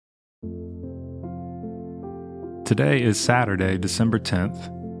Today is Saturday, December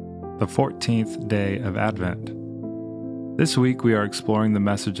 10th, the 14th day of Advent. This week we are exploring the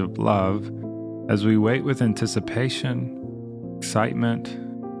message of love as we wait with anticipation, excitement,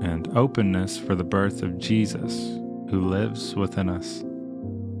 and openness for the birth of Jesus, who lives within us.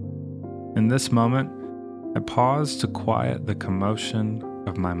 In this moment, I pause to quiet the commotion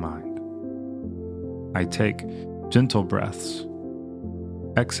of my mind. I take gentle breaths,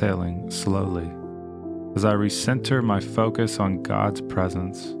 exhaling slowly, as I recenter my focus on God's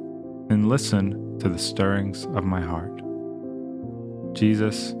presence and listen to the stirrings of my heart.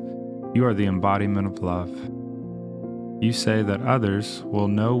 Jesus, you are the embodiment of love. You say that others will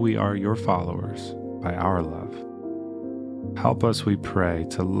know we are your followers by our love. Help us, we pray,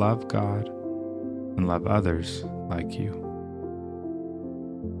 to love God and love others like you.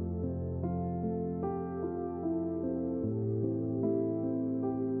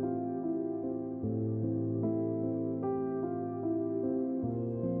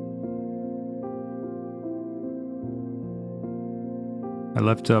 I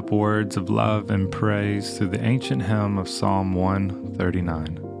lift up words of love and praise through the ancient hymn of Psalm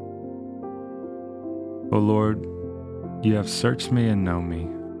 139. O Lord, you have searched me and know me.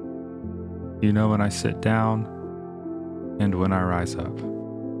 You know when I sit down and when I rise up.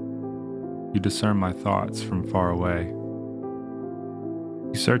 You discern my thoughts from far away.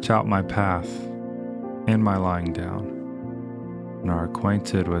 You search out my path and my lying down, and are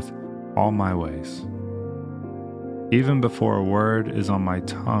acquainted with all my ways. Even before a word is on my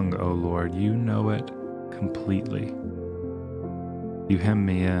tongue, O Lord, you know it completely. You hem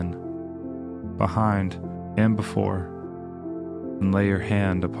me in, behind and before, and lay your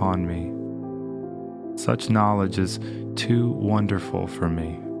hand upon me. Such knowledge is too wonderful for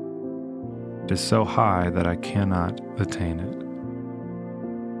me. It is so high that I cannot attain it.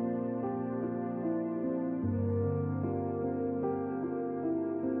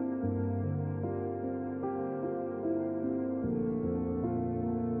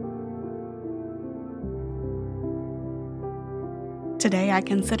 Today I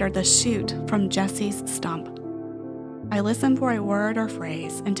consider the shoot from Jesse's stump. I listen for a word or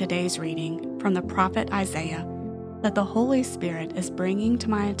phrase in today's reading from the prophet Isaiah that the Holy Spirit is bringing to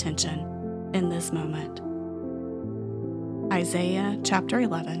my attention in this moment. Isaiah chapter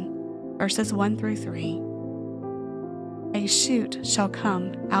 11, verses 1 through 3. A shoot shall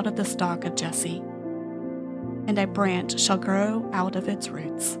come out of the stalk of Jesse, and a branch shall grow out of its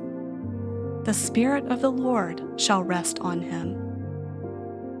roots. The Spirit of the Lord shall rest on him,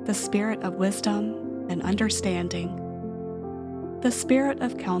 the Spirit of wisdom and understanding, the Spirit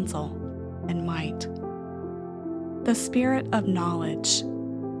of counsel and might, the Spirit of knowledge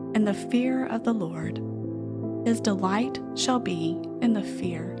and the fear of the Lord. His delight shall be in the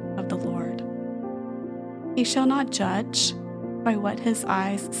fear of the Lord. He shall not judge by what his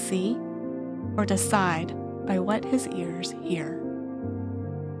eyes see, or decide by what his ears hear.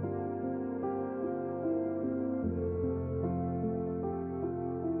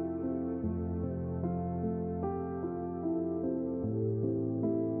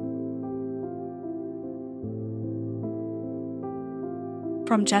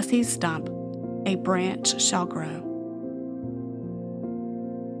 From Jesse's stump, a branch shall grow.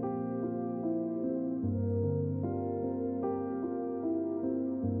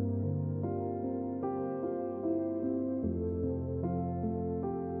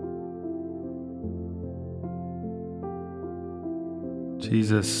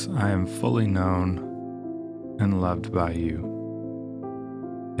 Jesus, I am fully known and loved by you.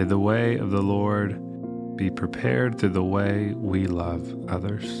 May the way of the Lord be prepared through the way we love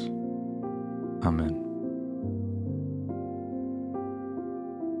others. Amen.